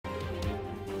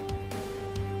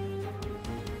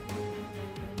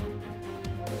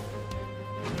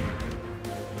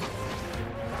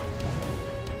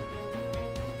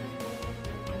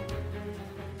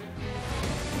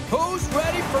Who's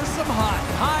ready for some hot?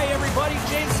 Hi, everybody.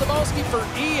 James Samolsky for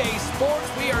EA Sports.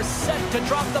 We are set to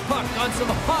drop the puck on some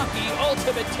Hockey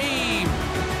Ultimate Team.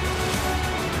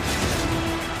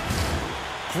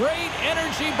 Great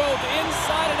energy both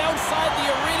inside and outside the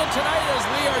arena tonight as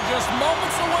we are just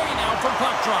moments away now from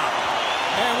puck drop.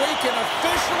 And we can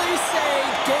officially say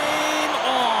game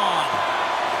on.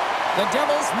 The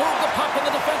Devils move the puck in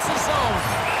the defensive zone.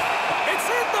 It's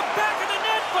in the back of the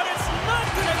net, but it's not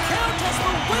going to count as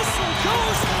the whistle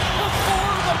goes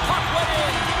before the puck went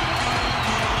in.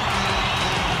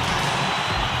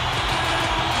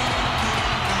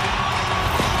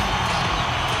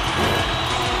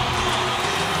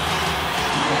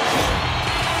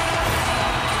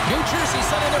 New Jersey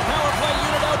sending their power play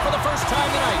unit out for the first time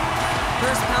tonight.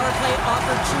 First power play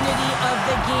opportunity of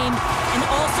the game, and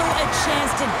also a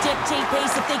chance to dictate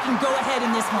pace if they can go ahead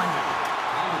in this one.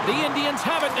 The Indians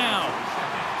have it now.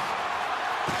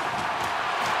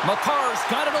 McCarr's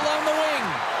got it along the wing.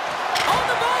 On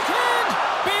the backhand!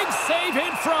 Big save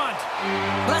in front.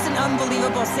 Well, that's an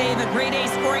unbelievable save. A grade A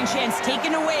scoring chance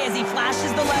taken away as he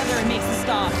flashes the leather and makes the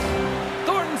stop.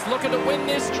 Thornton's looking to win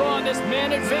this draw on this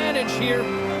man advantage here.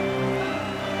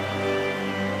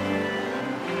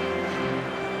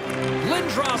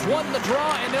 Lindros won the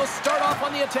draw, and they'll start off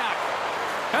on the attack.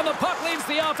 And the puck leaves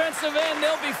the offensive end.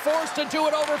 They'll be forced to do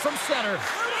it over from center.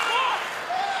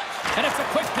 And it's a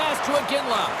quick pass to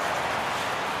Iginla.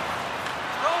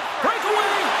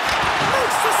 Breakaway!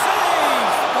 Makes the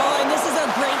save! Oh, and this is a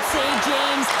great save,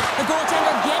 James. The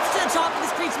goaltender gets to the top of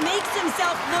his crease, makes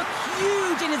himself look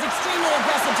huge, and is extremely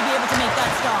aggressive to be able to make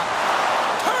that stop.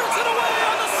 Turns it away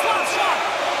on the slap shot!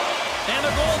 And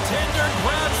the goaltender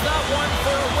grabs that one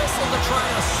for a whistle to try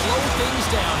to slow things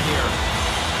down here.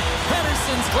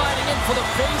 Henderson's gliding in for the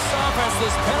face-off as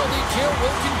this penalty kill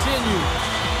will continue.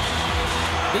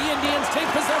 The Indians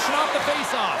take possession off the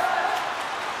face-off.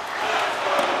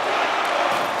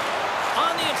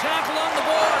 On the attack along the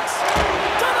boards.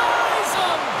 Denies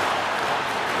them!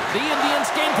 The Indians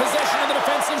gain possession in the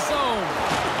defensive zone.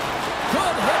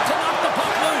 Good hit to knock the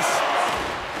puck loose.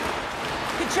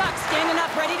 Kachuk standing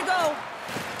up, ready to go.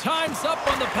 Time's up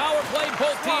on the power play.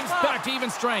 Both teams back to even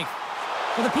strength.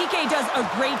 Well, the PK does a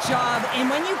great job, and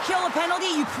when you kill a penalty,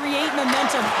 you create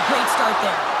momentum. Great start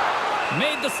there.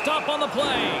 Made the stop on the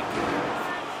play.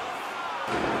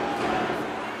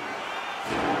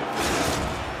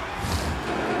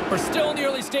 We're still in the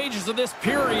early stages of this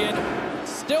period.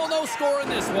 Still no score in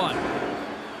this one.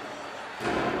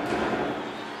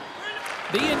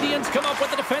 The Indians come up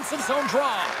with a defensive zone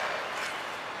draw.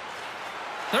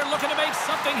 They're looking to make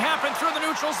something happen through the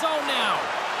neutral zone now.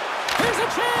 Here's a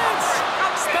chance!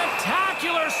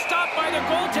 Spectacular stop by the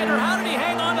goaltender. How did he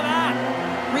hang on to that?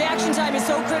 Reaction time is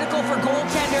so critical for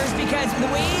goaltenders because the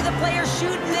way the players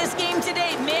shoot in this game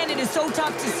today, man, it is so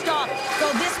tough to stop.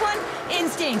 So this one,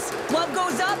 instincts. Glove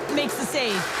goes up, makes the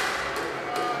save.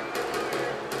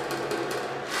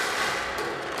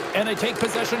 And they take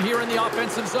possession here in the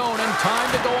offensive zone, and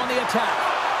time to go on the attack.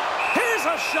 Here's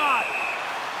a shot!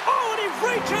 Oh, and he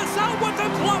reaches out with the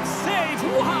glove save!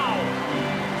 Wow!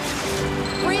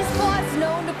 Brisebois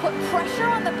known to put pressure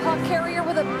on the puck carrier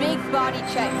with a big body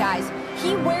check, guys.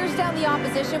 He wears down the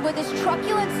opposition with his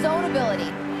truculent zone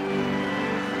ability.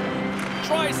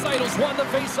 Draisaitl's won the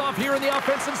faceoff here in the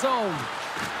offensive zone.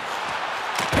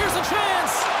 Here's a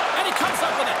chance, and he comes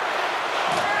up with it.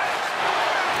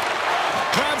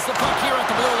 Grabs the puck here at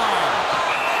the blue line.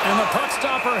 And the puck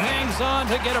stopper hangs on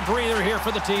to get a breather here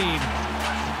for the team.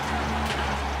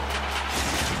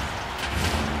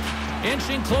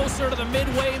 Inching closer to the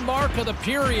midway mark of the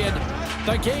period,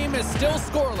 the game is still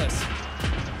scoreless.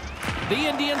 The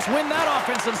Indians win that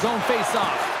offensive zone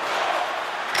faceoff.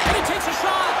 And he takes a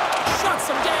shot, shuts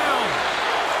him down.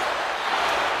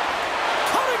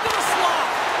 Coming to the slot.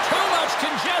 Too much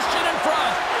congestion in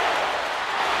front.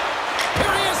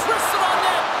 Here he is, wrists it on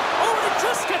net. Oh, and he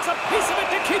just gets a piece of it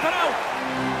to keep it out.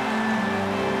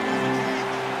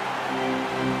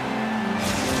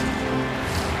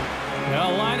 Now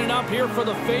lining up here for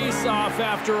the face-off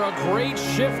after a great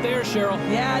shift there, Cheryl.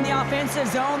 Yeah, in the offensive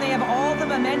zone, they have all the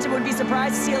momentum. Would be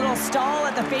surprised to see a little stall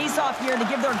at the face-off here to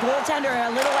give their goaltender a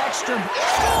little extra.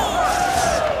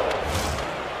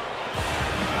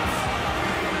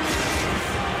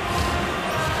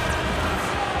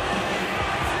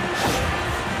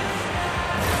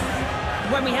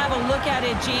 When we have a look at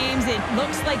it, James, it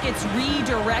looks like it's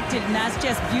redirected, and that's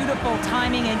just beautiful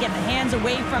timing and get the hands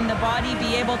away from the body,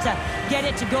 be able to get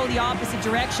it to go the opposite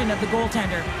direction of the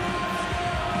goaltender.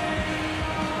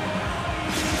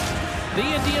 The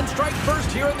Indians strike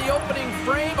first here in the opening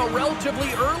frame. A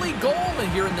relatively early goal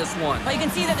here in this one. Well, you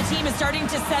can see that the team is starting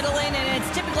to settle in, and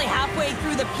it's typically halfway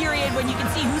through the period when you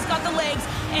can see who's got the legs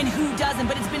and who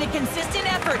doesn't. But it's been a consistent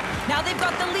effort. Now they've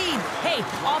got the lead. Hey,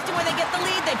 often when they get the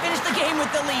lead, they finish the game with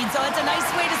the lead. So it's a nice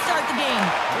way to start the game.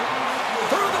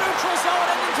 Through the neutral zone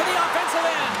and into the offensive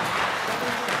end.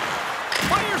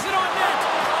 Fires it on net.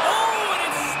 Oh, and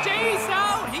it stays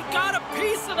out. He got a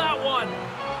piece of that one.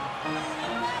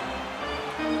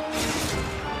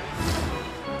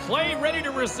 Play ready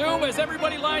to resume as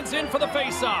everybody lines in for the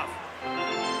faceoff.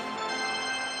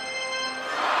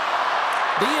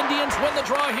 The Indians win the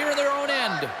draw here in their own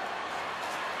end.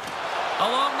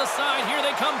 Along the side, here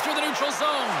they come through the neutral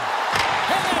zone.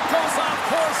 And that goes off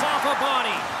course off a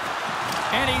body.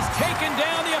 And he's taken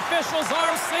down. The officials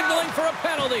are signaling for a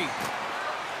penalty.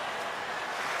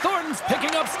 Thornton's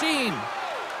picking up steam.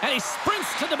 And he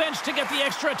sprints to the bench to get the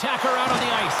extra attacker out on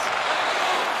the ice.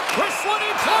 Whistling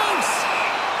in close.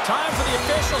 Time for the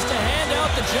officials to hand out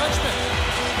the judgment.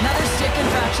 Another stick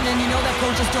infraction, and you know that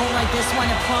coaches don't like this one.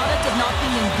 A product of not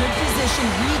being in good position,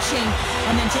 reaching,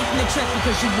 and then taking the trick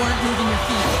because you weren't moving your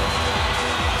feet.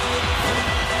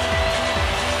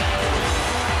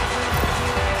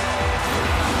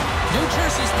 New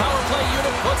Jersey's power play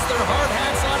unit puts their hard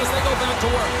hats on as they go back to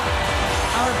work.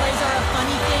 Power plays are a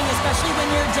funny thing, especially when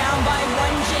you're down by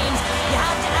one, James. You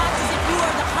have to act as if you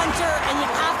are the hunter, and you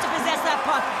have to possess that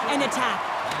puck and attack.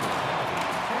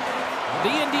 The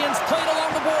Indians played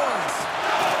along the boards.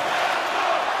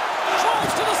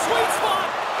 Drives to the sweet spot.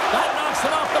 That knocks him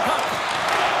off the puck.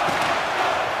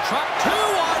 Truck 2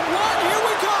 on 1. Here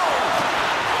we go.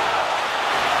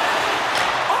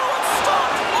 Oh, it's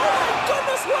stopped. Oh, my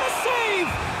goodness, what a save.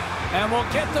 And we'll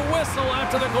get the whistle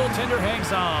after the goaltender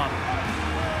hangs on.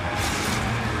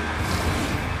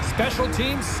 Special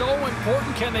teams so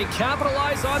important. Can they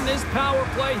capitalize on this power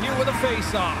play here with a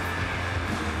face-off?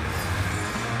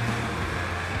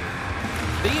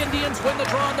 The Indians win the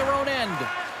draw on their own end.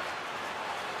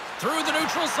 Through the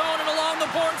neutral zone and along the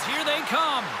boards, here they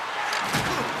come.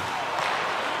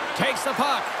 Takes the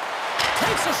puck.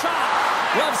 Takes a shot.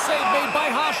 Glove save made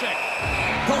by Hasek.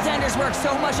 Goaltenders work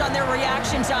so much on their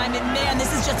reaction time, and man,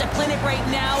 this is just a clinic right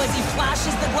now as he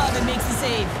flashes the glove and makes the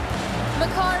save.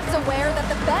 McCarr's aware that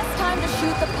the best time to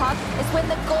shoot the puck is when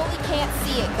the goalie can't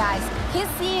see it, guys. His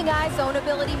seeing eye zone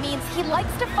ability means he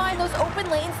likes to find those open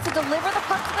lanes to deliver the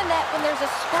puck to the net when there's a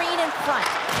screen in front.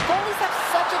 Goalies have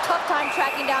such a tough time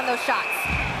tracking down those shots.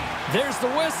 There's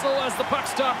the whistle as the puck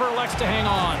stopper elects to hang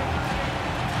on.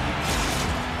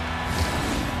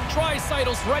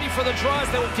 Draisaitel's ready for the draws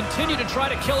that will continue to try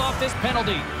to kill off this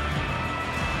penalty.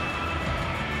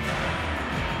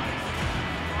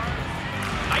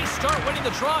 Nice start winning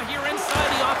the draw here inside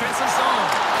the offensive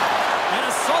zone. And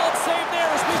a solid save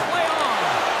there as we play on.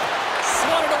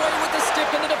 Swatted away with the stick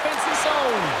in the defensive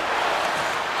zone.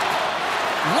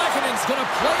 Lekkkonen's going to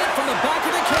play it from the back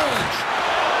of the cage.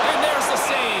 And there's the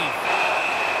save.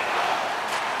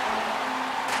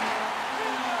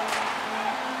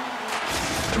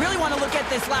 I really want to look at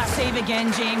this last save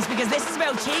again, James, because this is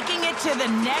about taking it to the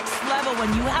next level.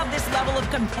 When you have this level of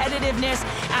competitiveness,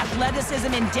 athleticism,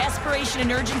 and desperation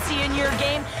and urgency in your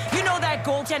game, you know that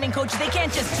goaltending coaches, they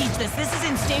can't just teach this. This is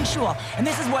instinctual, and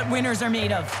this is what winners are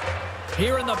made of.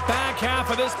 Here in the back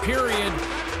half of this period,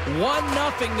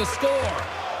 1-0 the score.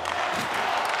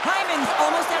 Hyman's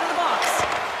almost out of the box.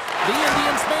 The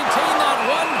Indians maintain that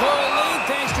one-goal lead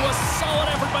thanks to a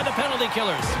solid effort by the penalty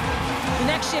killers. The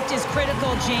next shift is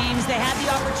critical, James. They had the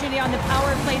opportunity on the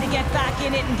power play to get back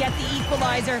in it and get the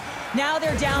equalizer. Now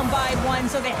they're down by 1,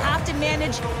 so they have to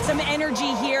manage some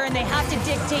energy here, and they have to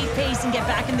dictate pace and get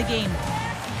back in the game.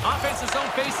 Offensive zone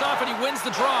face-off, and he wins the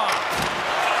draw.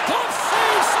 Glove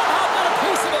save, somehow got a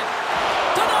piece of it.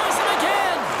 Denies him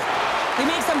again. They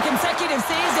make some consecutive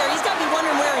saves there. He's got to be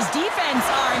wondering where his defense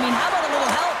are. I mean, how about a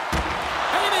little help?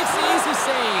 And he makes the easy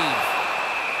save.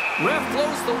 Ref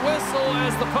blows the whistle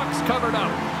as the puck's covered up.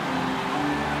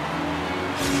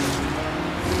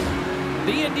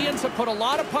 The Indians have put a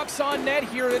lot of pucks on net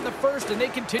here in the first, and they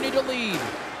continue to lead.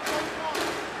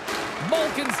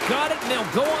 Malkin's got it, and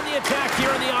they'll go on the attack here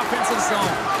in the offensive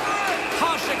zone.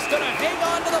 Hasek's going to hang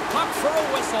on to the puck for a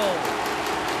whistle.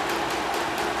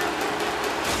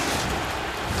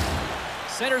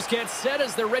 Centers get set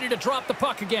as they're ready to drop the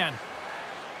puck again.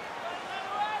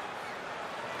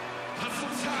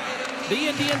 The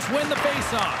Indians win the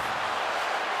faceoff.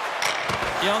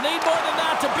 You'll need more than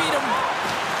that to beat him.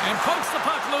 And pokes the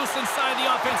puck loose inside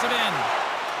the offensive end.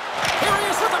 Here he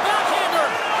is with the backhander.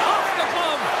 Off the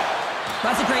glove.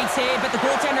 That's a great save, but the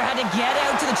goaltender had to get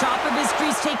out to the top of his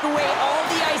crease, take away all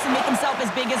the ice, and make himself as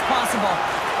big as possible.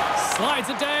 Slides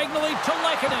it diagonally to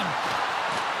Lehkonen.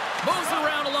 Moves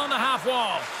around along the half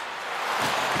wall.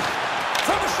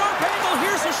 From a sharp angle,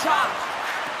 here's a shot.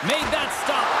 Made that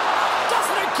stop. Does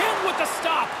it again with the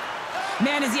stop.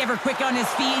 Man, is he ever quick on his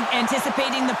feet,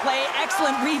 anticipating the play.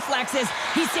 Excellent reflexes.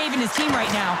 He's saving his team right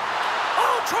now.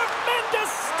 Oh, tremendous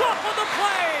stop on the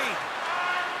play.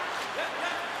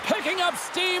 Picking up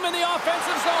steam in the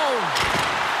offensive zone.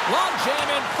 Long jam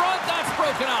in front, that's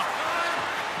broken up.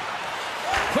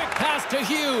 Quick pass to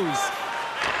Hughes.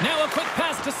 Now a quick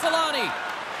pass to Solani.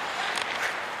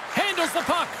 Handles the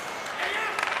puck.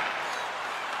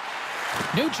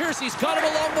 New Jersey's got it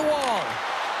along the wall.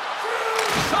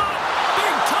 Shot!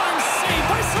 Big time save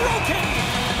by Sorokin!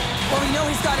 Well, we know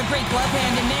he's got a great glove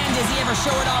hand, and man, does he ever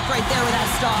show it off right there with that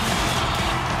stop.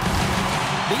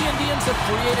 The Indians have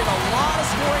created a lot of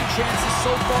scoring chances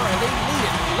so far, and they lead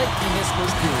it late in this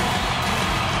first period.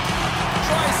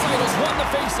 Tricycles won the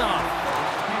faceoff.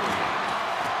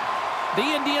 The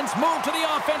Indians move to the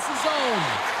offensive zone.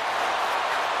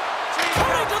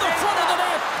 Turning to the front of the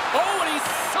net. Oh, and he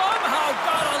somehow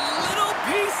got a little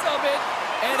piece of it,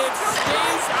 and it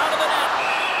stays out of the net.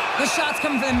 The shots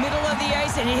come from the middle of the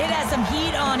ice, and it has some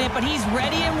heat on it, but he's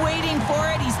ready and waiting for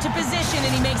it. He's to position,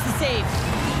 and he makes the save.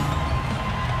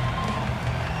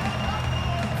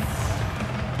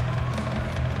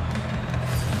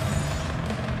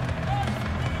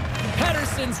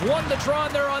 Pettersson's won the draw,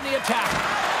 and they're on the attack.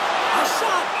 A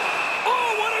shot!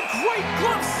 Oh, what a great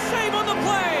glove save on the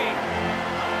play!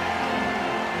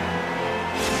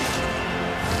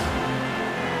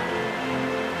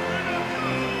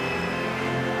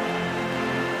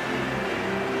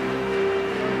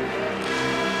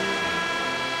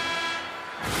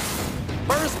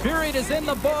 First period is in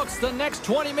the books. The next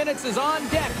 20 minutes is on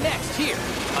deck next here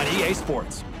on EA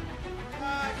Sports.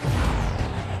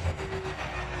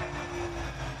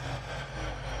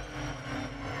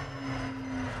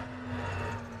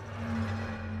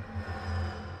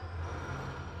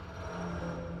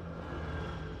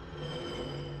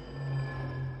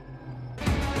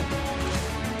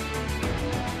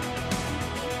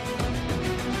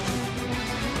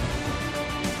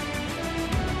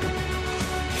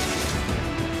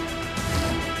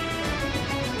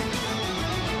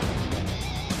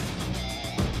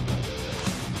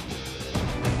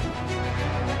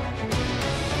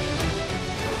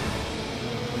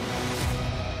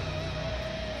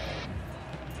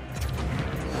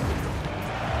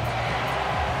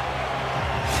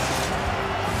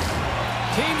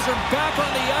 Teams are back on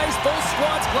the ice. Both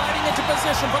squads gliding into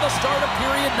position for the start of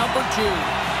period number 2.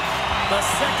 The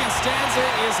second stanza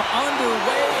is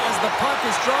underway as the puck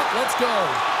is dropped. Let's go.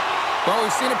 Well,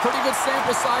 we've seen a pretty good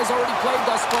sample size already played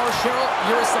thus far. Cheryl,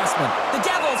 your assessment. The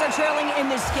Devils are trailing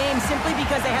in this game simply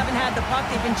because they haven't had the puck.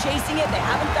 They've been chasing it. They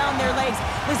haven't found their legs.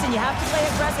 Listen, you have to play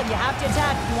aggressive. You have to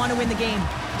attack if you want to win the game.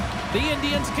 The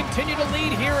Indians continue to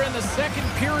lead here in the second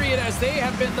period as they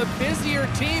have been the busier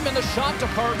team in the shot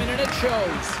department, and it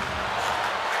shows.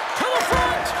 To the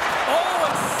front! Oh,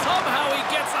 and somehow he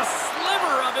gets a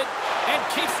sliver of it and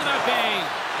keeps it at bay.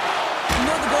 You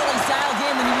know the goalie's dialed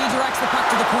in when he redirects the puck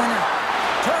to the corner.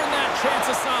 Turn that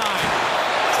chance aside.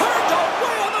 Turned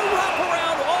away on the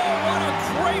wraparound. Oh, what a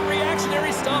great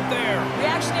reactionary stop there.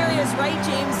 Reactionary is right,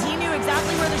 James. He knew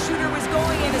exactly where the shooter was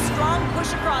going and a strong push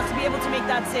across to be able to make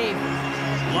that save.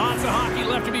 Lots of hockey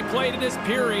left to be played in this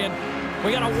period.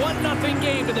 We got a 1-0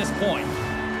 game to this point.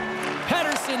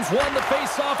 Pettersson's won the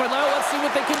faceoff, and now let's see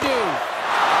what they can do.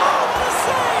 Oh, what a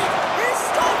save! He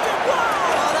stopped it!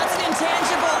 Wow! Oh, that's an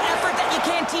intangible effort that you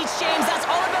can't teach, James. That's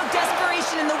all about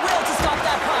desperation and the will to stop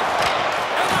that puck.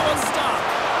 And that one's stopped.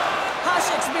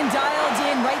 Hasek's been dialed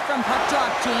in right from puck drop,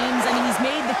 James. I mean, he's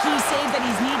made the key saves that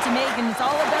he's need to make, and it's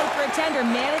all about, for a tender,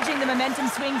 managing the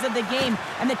momentum swings of the game,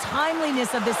 and the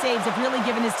timeliness of the saves have really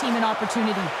given his team an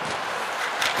opportunity.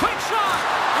 Quick shot!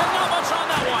 And not much on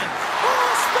that one.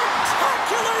 Oh,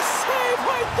 spectacular save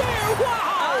right there!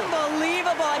 Wow!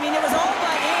 Unbelievable. I mean, it was all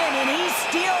but in, and he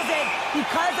steals it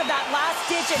because of that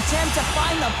last-ditch attempt to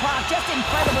find the puck. Just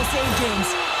incredible save, James.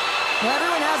 Well,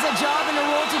 everyone has a job and a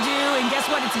role to do, and guess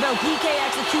what? It's about PK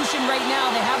execution right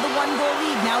now. They have the 1-goal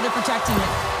lead. Now they're protecting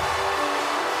it.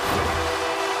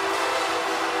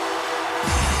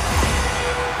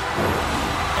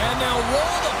 And they'll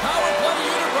roll the power play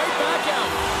unit right back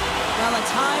out. Well, a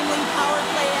timely power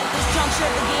play at this juncture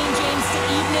of the game, James, to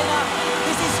even it up.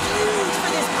 This is huge for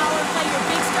this power play. Your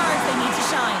big stars, they need to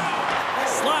shine.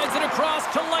 Slides it across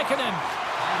to Lehkonen.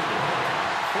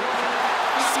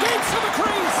 Skates to the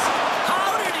crease.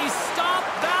 How did he stop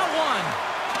that one?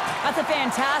 A That's a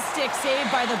fantastic save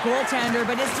by the goaltender,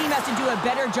 but his team has to do a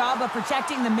better job of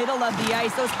protecting the middle of the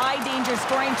ice. Those high-danger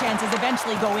scoring chances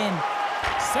eventually go in.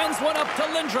 Sends one up to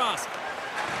Lindros.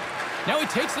 Now he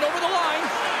takes it over the line.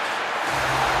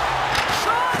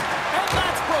 Shot! And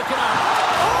that's broken up.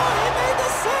 Oh, he made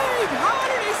the save! How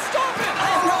did he stop it? I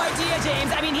have no idea,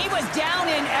 James. I mean, he was down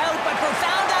and out, but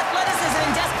profound athleticism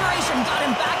and desperation got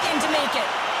him back in to make it.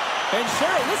 And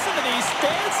Cheryl, listen to these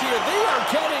fans here. They are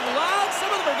getting loud. Some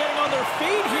of them are getting on their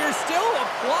feet here, still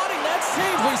applauding that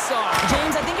save we saw.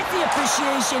 James, I think it's the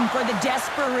appreciation for the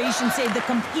desperation save, the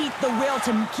compete, the will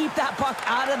to keep that puck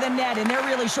out of the net, and they're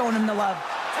really showing him the love.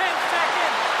 10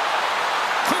 seconds.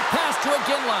 Quick pass to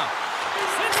Aginla.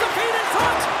 Sends the feet in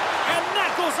front, and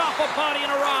that goes off a body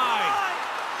and a ride.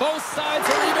 Both sides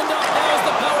are evened up now as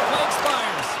the power play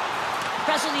expires.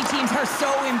 Specialty teams are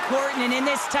so important, and in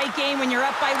this tight game, when you're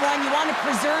up by one, you want to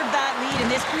preserve that lead, and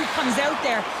this group comes out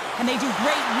there, and they do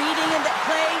great reading in the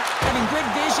play, having good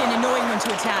vision and knowing when to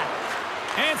attack.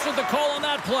 Answered the call on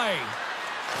that play.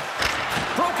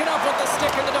 Broken up with the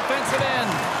stick in the defensive end.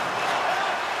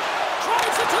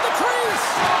 Drives it to the crease.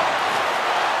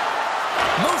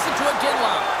 Moves it to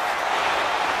Aginla.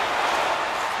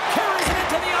 Carries it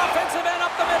into the offensive end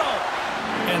up the middle.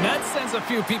 And that sends a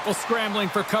few people scrambling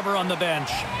for cover on the bench.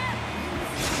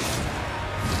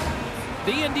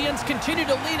 The Indians continue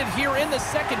to lead it here in the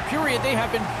second period. They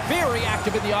have been very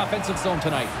active in the offensive zone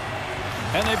tonight.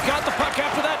 And they've got the puck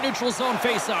after that neutral zone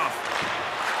faceoff.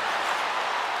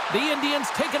 The Indians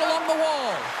take it along the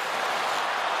wall.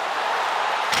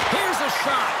 Here's a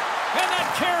shot. And that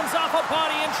caroms off a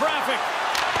body in traffic.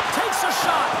 Takes a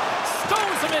shot.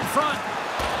 Stones him in front.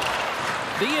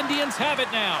 The Indians have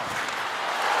it now.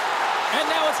 And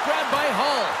now it's grabbed by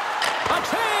Hull. A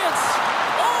chance!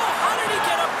 Oh, how did he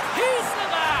get a piece of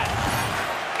that?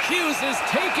 Hughes is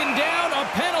taken down. A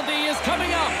penalty is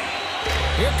coming up.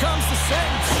 Here comes the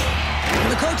sentence.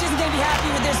 The coach isn't going to be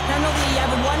happy with this penalty. You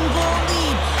have a one-goal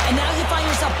lead, and now you find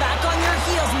yourself back on your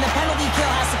heels, and the penalty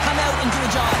kill has to come out and do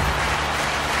a job.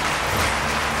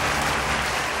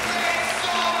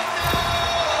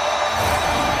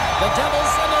 The Devils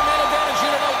send their man advantage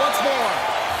unit out once more.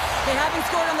 They haven't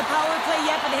scored on the power play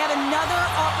yet, but they have another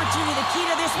opportunity. The key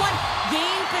to this one,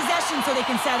 gain possession so they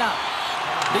can set up.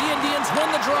 The Indians win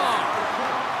the draw.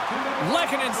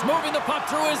 Lekkonen's moving the puck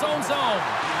through his own zone.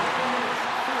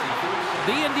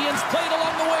 The Indians played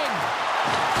along the wing.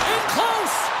 In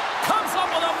close! Comes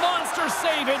up with a monster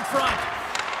save in front.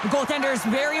 The goaltender is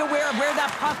very aware of where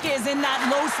that puck is in that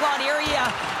low slot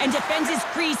area and defends his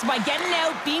crease by getting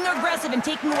out, being aggressive, and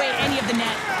taking away any of the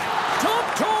net.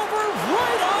 Dumped over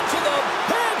right onto the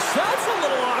bench. That's a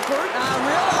little awkward.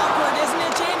 Real awkward, isn't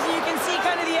it, James? You can see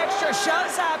kind of the extra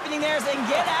shoves happening there saying,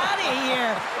 get out of here.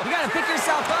 You got to pick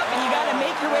yourself up and you got to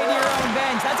make your way to your own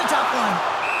bench. That's a tough one.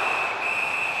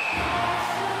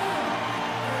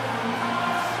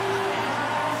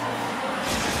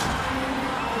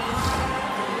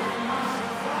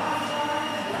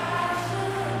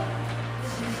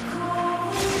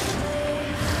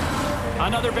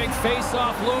 Another big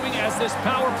face-off looming as this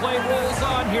power play rolls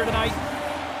on here tonight.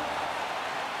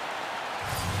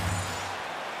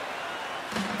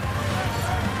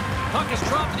 Puck is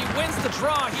dropped and he wins the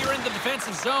draw here in the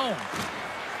defensive zone.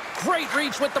 Great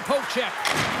reach with the poke check.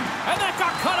 And that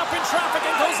got caught up in traffic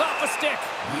and goes off a stick.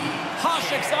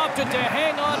 Hasek's opted to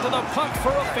hang on to the puck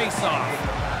for a face-off.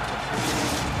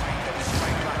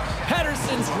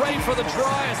 Pettersson's ready for the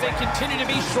draw as they continue to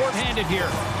be shorthanded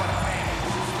here.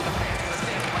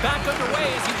 Back underway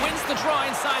as he wins the draw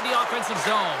inside the offensive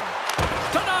zone.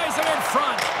 Denies him in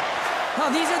front. Well,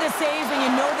 these are the saves when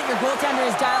you know that your goaltender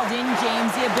is dialed in,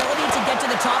 James. The ability to get to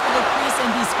the top of the crease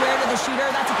and be square to the shooter,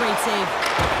 that's a great save.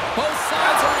 Both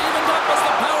sides are evened up as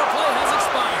the power play has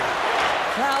expired.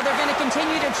 Well, they're going to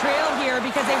continue to trail here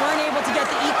because they weren't able to get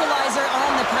the equalizer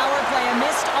on the power play. A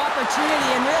missed opportunity,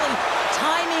 and really,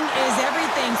 timing is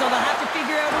everything, so they'll have to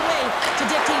figure out a way to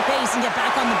dictate pace and get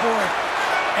back on the board.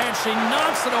 And she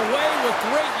knocks it away with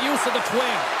great use of the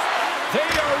twing. They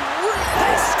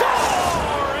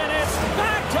score! And it's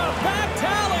back-to-back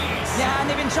tallies! Yeah, and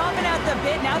they've been chomping at the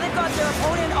bit. Now they've got their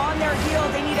opponent on their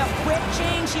heels. They need a quick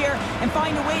change here and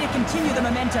find a way to continue the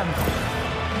momentum.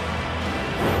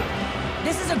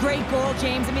 This is a great goal,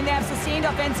 James. I mean, they have sustained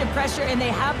offensive pressure, and they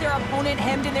have their opponent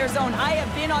hemmed in their zone. I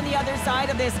have been on the other side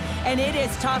of this, and it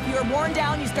is tough. You're worn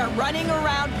down. You start running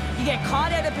around. You get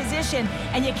caught out of position,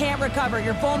 and you can't recover.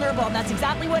 You're vulnerable, and that's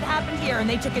exactly what happened here, and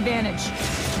they took advantage.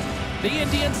 The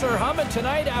Indians are humming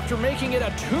tonight after making it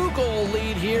a 2-goal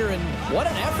lead here, and what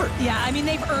an effort. Yeah, I mean,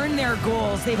 they've earned their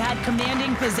goals. They've had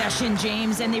commanding possession,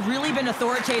 James, and they've really been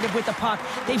authoritative with the puck.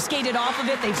 They've skated off of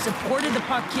it, they've supported the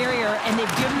puck carrier, and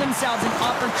they've given themselves an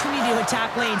opportunity to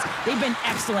attack lanes. They've been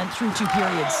excellent through 2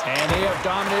 periods. And they have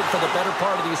dominated for the better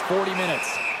part of these 40 minutes.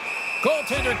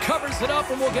 Goaltender covers it up,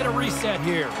 and we'll get a reset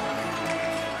here.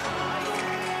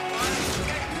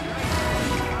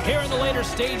 Here in the later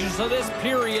stages of this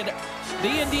period, the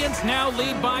Indians now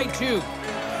lead by 2.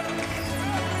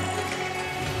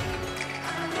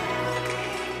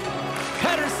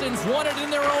 Pettersson's won it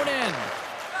in their own end.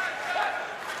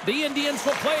 The Indians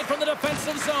will play it from the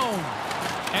defensive zone.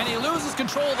 And he loses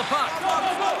control of the puck.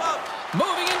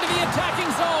 Moving into the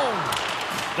attacking zone.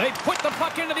 They put the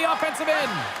puck into the offensive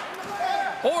end.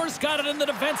 Orr's got it in the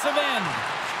defensive end.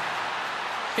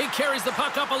 He carries the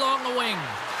puck up along the wing.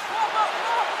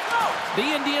 The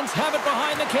Indians have it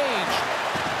behind the cage.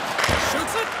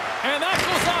 Shoots it, and that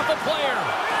goes off a player.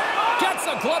 Gets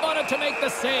a glove on it to make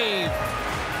the save.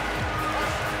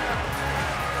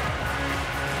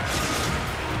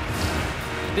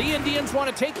 The Indians want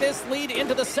to take this lead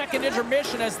into the second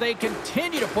intermission as they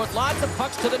continue to put lots of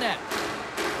pucks to the net.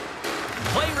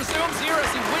 Play resumes here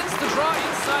as he wins the draw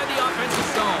inside the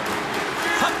offensive zone.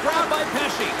 Puck grab by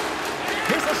Pesci.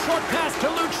 Here's a short pass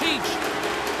to Lucic.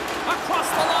 Across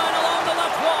the line along the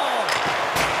left wall.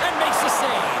 And makes the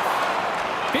save.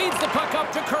 Feeds the puck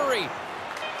up to Curry.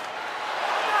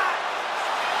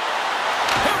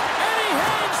 And he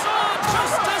hangs on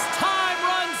just as time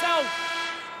runs out.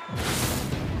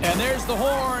 And there's the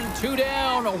horn. 2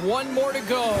 down, 1 more to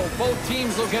go. Both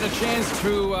teams will get a chance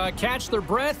to catch their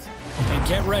breath and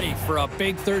get ready for a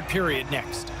big third period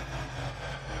next.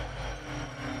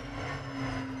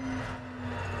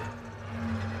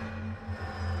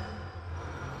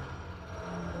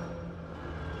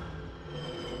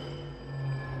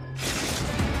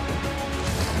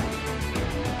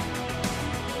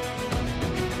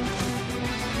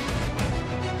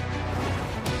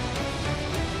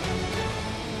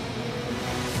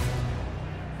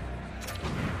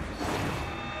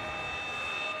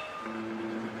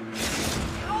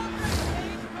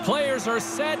 Players are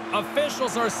set,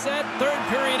 officials are set, third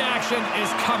period action is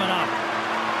coming up.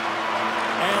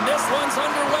 And this one's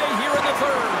underway here in the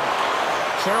third.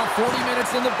 Cheryl, 40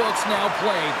 minutes in the books now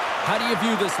played. How do you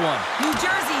view this one? New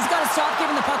Jersey's got to stop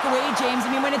giving the puck away, James.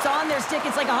 I mean, when it's on their stick,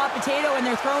 it's like a hot potato, and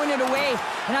they're throwing it away.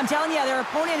 And I'm telling you, their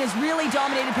opponent has really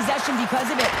dominated possession because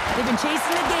of it. They've been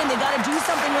chasing the game. They got to do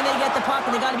something when they get the puck,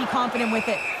 and they got to be confident with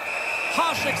it.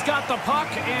 Hasek's got the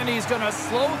puck, and he's going to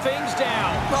slow things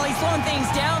down. Well, he's slowing things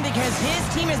down because his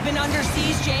team has been under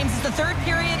siege, James. It's the third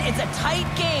period. It's a tight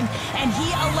game, and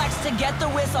he elects to get the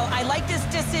whistle. I like this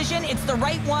decision. It's the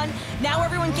right one. Now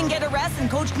everyone can get a rest, and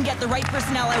coach can get the right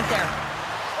personnel out there.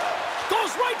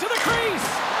 Goes right to the crease.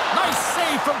 Nice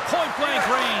save from point-blank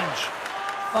range.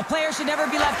 Well, players should never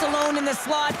be left alone in the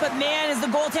slot, but man, is the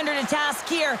goaltender to task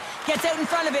here. Gets out in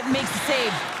front of it and makes the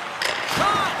save.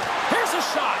 Shot! Here's a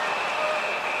shot.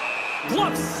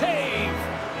 Glove save.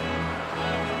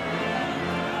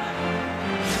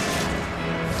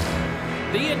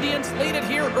 The Indians lead it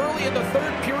here early in the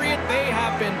third period. They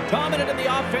have been dominant in the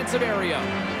offensive area.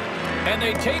 And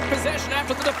they take possession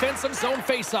after the defensive zone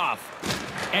faceoff.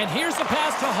 And here's the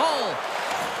pass to Hull.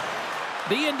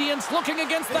 The Indians looking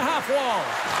against the half wall.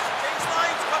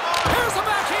 Here's a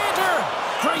backhander.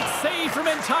 Great save from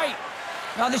in tight.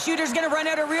 Well, the shooter's going to run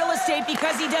out of real estate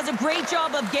because he does a great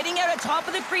job of getting out at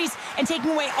top of the crease and taking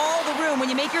away all the room.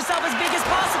 When you make yourself as big as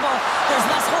possible, there's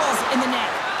less holes in the net.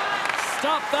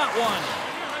 Stop that one.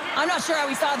 I'm not sure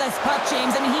how we saw this puck,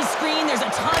 James. I mean, he's screened, there's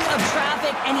a ton of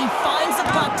traffic, and he finds the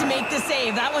puck to make the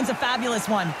save. That one's a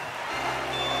fabulous one.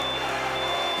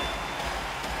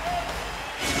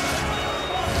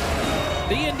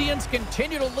 The Indians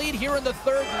continue to lead here in the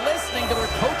third, listening to their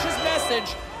coach's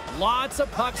message. Lots of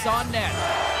pucks on net.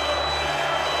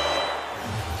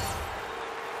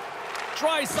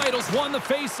 Draisaitl's won the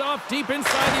face-off deep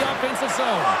inside the offensive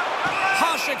zone.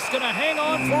 Hasek's going to hang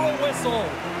on for a whistle.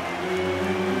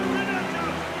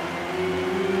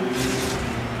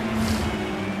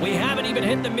 We haven't even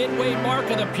hit the midway mark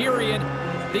of the period.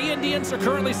 The Indians are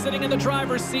currently sitting in the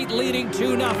driver's seat, leading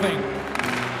 2-0.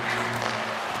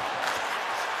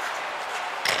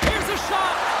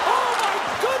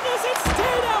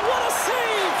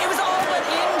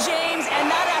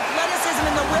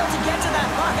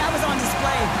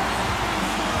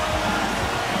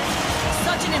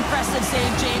 impressive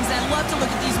save, James. And I'd love to look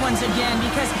at these ones again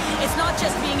because it's not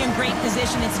just being in great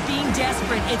position, it's being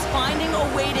desperate. It's finding a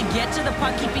way to get to the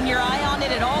puck, keeping your eye on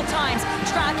it at all times,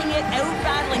 tracking it,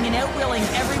 out-battling and out-willing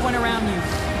everyone around you.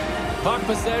 Puck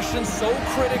possession so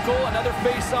critical. Another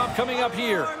face-off coming up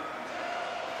here.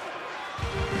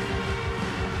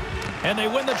 And they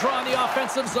win the draw in the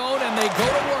offensive zone, and they go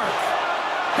to work.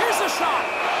 Here's a shot.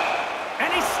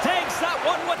 And he stakes that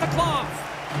one with the glove.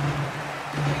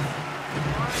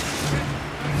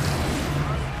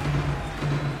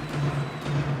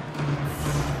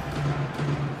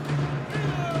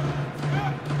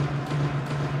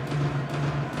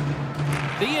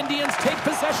 The Indians take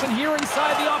possession here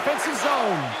inside the offensive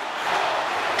zone.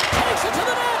 Takes it to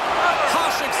the net.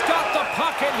 Koshik's got the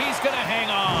puck, and he's going to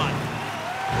hang on.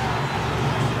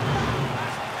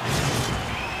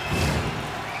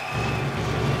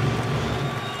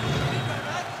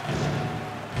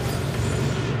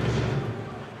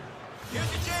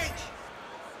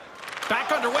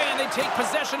 Back underway, and they take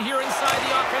possession here inside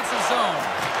the offensive zone.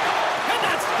 And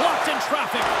that's blocked in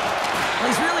traffic. Well,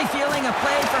 he's really feeling a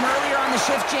play from earlier on the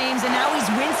shift, James, and now he's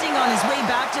wincing on his way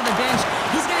back to the bench.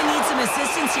 He's going to need some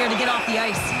assistance here to get off the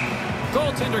ice.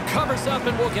 Goaltender covers up,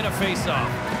 and we'll get a face-off.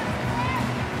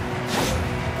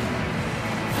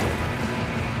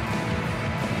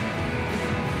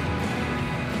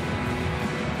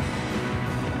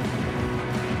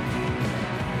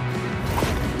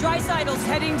 Dreisaitl's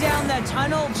heading down the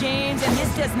tunnel, James, and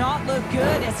this does not look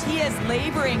good as he is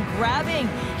laboring, grabbing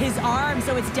his arm,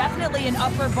 so it's definitely an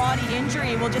upper body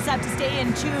injury. We'll just have to stay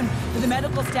in tune with the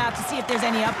medical staff to see if there's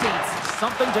any updates.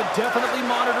 Something to definitely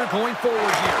monitor going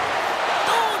forward here.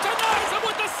 Oh, denies him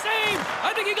with the save! I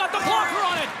think he got the blocker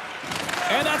on it!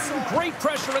 And that's some great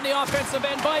pressure in the offensive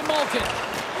end by Malkin.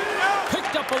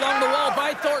 Picked up along the wall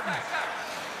by Thornton.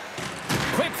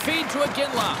 Quick feed to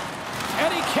Iginla. And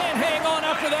he can't hang on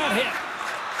after that hit.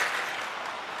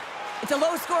 It's a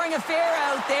low-scoring affair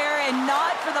out there, and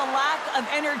not for the lack of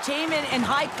entertainment and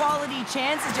high-quality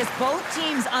chances. Just both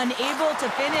teams unable to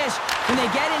finish when they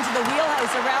get into the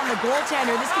wheelhouse around the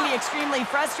goaltender. This can be extremely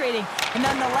frustrating. And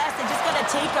nonetheless, they just got to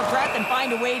take a breath and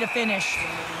find a way to finish.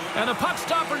 And the puck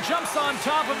stopper jumps on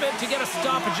top of it to get a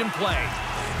stoppage in play.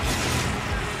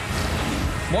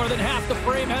 More than half the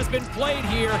frame has been played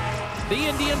here. The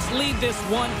Indians lead this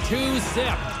one 2-0.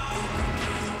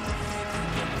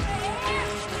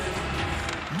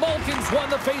 Malkin's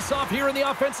won the face-off here in the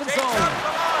offensive zone.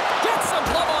 Gets some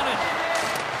glove on it.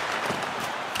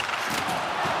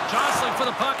 Jostling for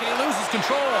the puck, and he loses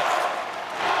control.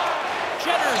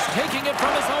 Jenner's taking it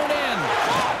from his own end.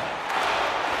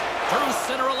 Through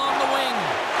center along the wing.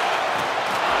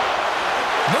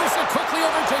 Moves it quickly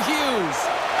over to Hughes.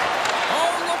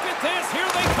 Oh, look at this. Here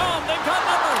they come. They've got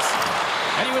numbers.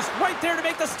 And he was right there to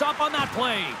make the stop on that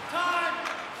play.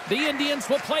 The Indians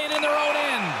will play it in their own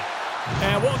end.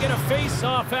 And we'll get a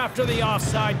face-off after the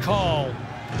offside call.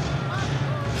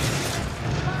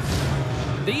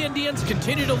 The Indians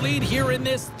continue to lead here in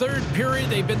this third period.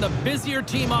 They've been the busier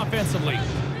team offensively.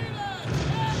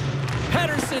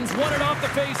 Pettersson's won it off the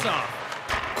face-off.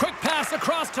 Quick pass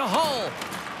across to Hull.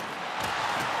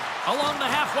 Along the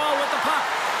half wall with the puck.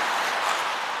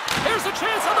 Here's a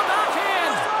chance on the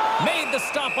backhand. Made the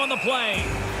stop on the play.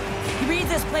 He reads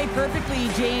this play perfectly,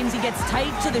 James. He gets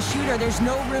tight to the shooter. There's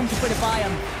no room to put it by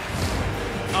him.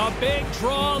 A big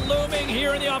draw looming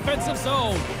here in the offensive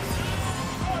zone.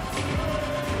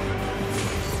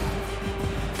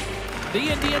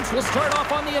 The Indians will start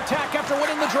off on the attack after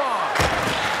winning the draw.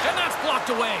 And that's blocked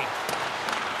away.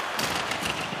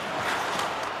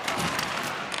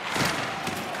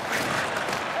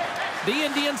 The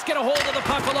Indians get a hold of the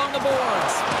puck along the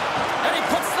boards. And he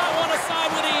puts that one aside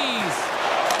with ease.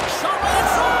 Shot right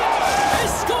inside. He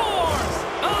scores!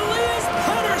 Elias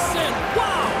Pettersson.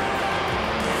 Wow!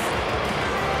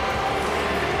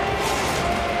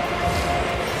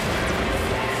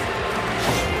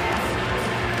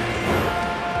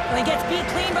 Well, he gets beat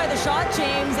clean by the shot,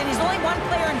 James, and he's only one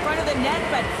player in front of the net,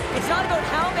 but it's not about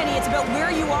how many, it's about where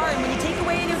you are. And when you take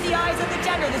away any of the eyes of the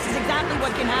defender, this is exactly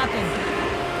what can happen.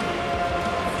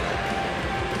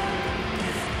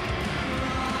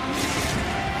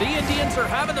 The Indians are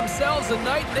having themselves a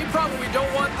night, and they probably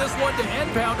don't want this one to end,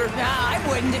 Pounder. Nah, I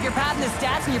wouldn't. If you're padding the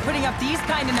stats and you're putting up these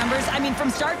kind of numbers, I mean, from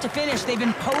start to finish, they've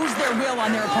imposed their will on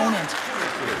their opponent.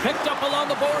 Picked up along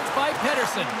the boards by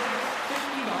Pettersson.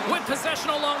 With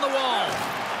possession along the wall.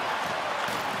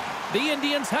 The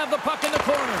Indians have the puck in the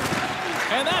corner.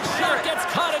 And that shot gets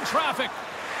caught in traffic.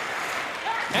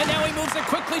 And now he moves it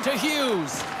quickly to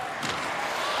Hughes.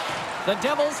 The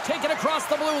Devils take it across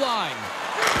the blue line.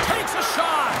 Takes a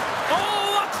shot.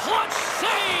 Oh, a clutch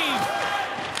save.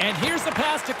 And here's the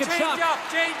pass to Kachuk.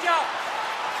 Change up.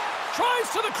 Tries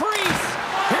to the crease.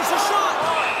 Here's a shot.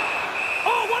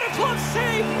 Oh, what a clutch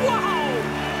save. Wow.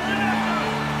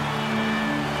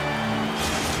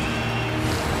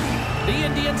 The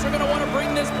Indians are going to want to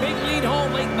bring this big lead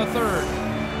home late in the third.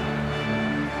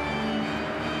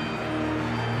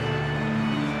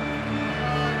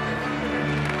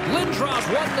 Lindros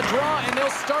won the draw, and they'll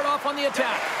start off on the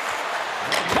attack.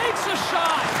 Takes a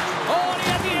shot. Oh, and he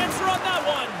had the answer on that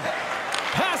one.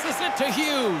 Passes it to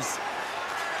Hughes.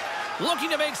 Looking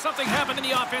to make something happen in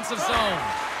the offensive zone.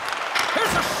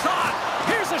 Here's a shot.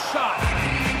 Here's a shot.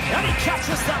 And he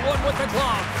catches that one with the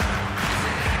glove.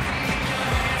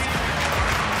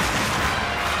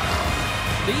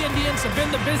 The Indians have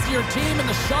been the busier team in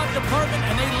the shot department,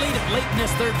 and they lead it late in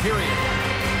this third period.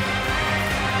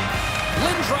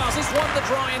 Lindros has won the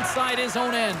draw inside his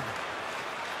own end.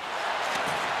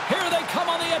 Here they come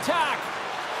on the attack.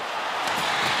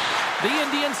 The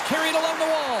Indians carried along the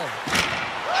wall.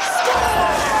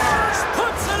 Scores!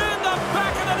 Puts it in the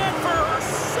back of the net for her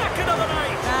second of the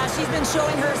night. She's been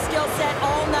showing her skill set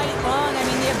all night long. I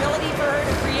mean, the ability for her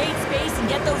to create space and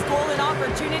get those golden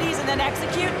opportunities and then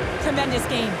execute, tremendous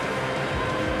game.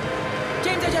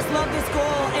 James, I just love this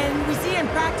goal, and we see in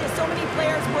practice so many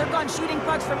players work on shooting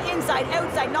pucks from inside,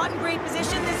 outside, not in great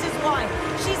position. This is why.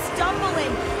 She's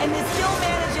stumbling, and still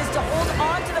manages to hold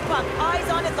on to the puck, eyes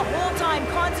on it the whole time,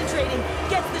 concentrating,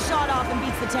 gets the shot off, and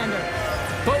beats the tender.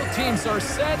 Both teams are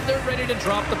set. They're ready to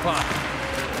drop the puck.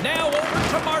 Now over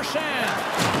to Marchand.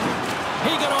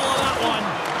 He got all of that one.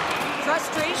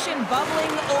 Frustration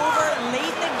bubbling over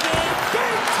late in the game.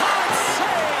 Big time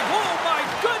save! Oh my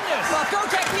goodness! Well, go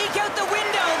technique out the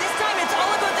window. This time it's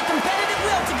all about the competitive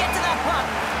will to get to that puck.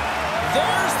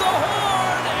 There's the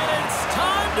horn, and it's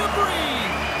time to breathe.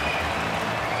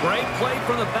 Great play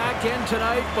from the back end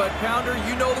tonight, but Pounder,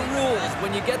 you know the rules.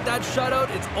 When you get that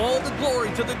shutout, it's all the glory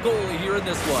to the goalie here in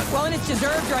this one. Well, and it's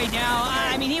deserved right now.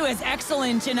 I mean, he was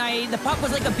excellent tonight. The puck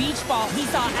was like a beach ball. He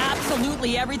saw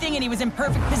absolutely everything, and he was in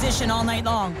perfect position all night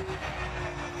long.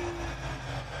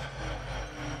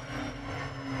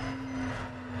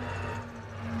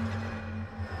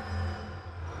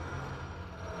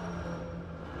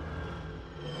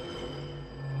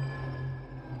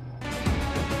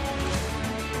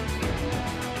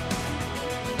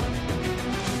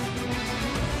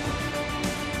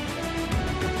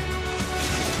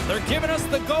 They're giving us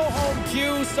the go-home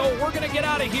cue, so we're going to get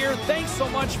out of here. Thanks so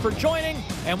much for joining,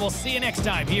 and we'll see you next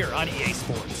time here on EA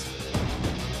Sports.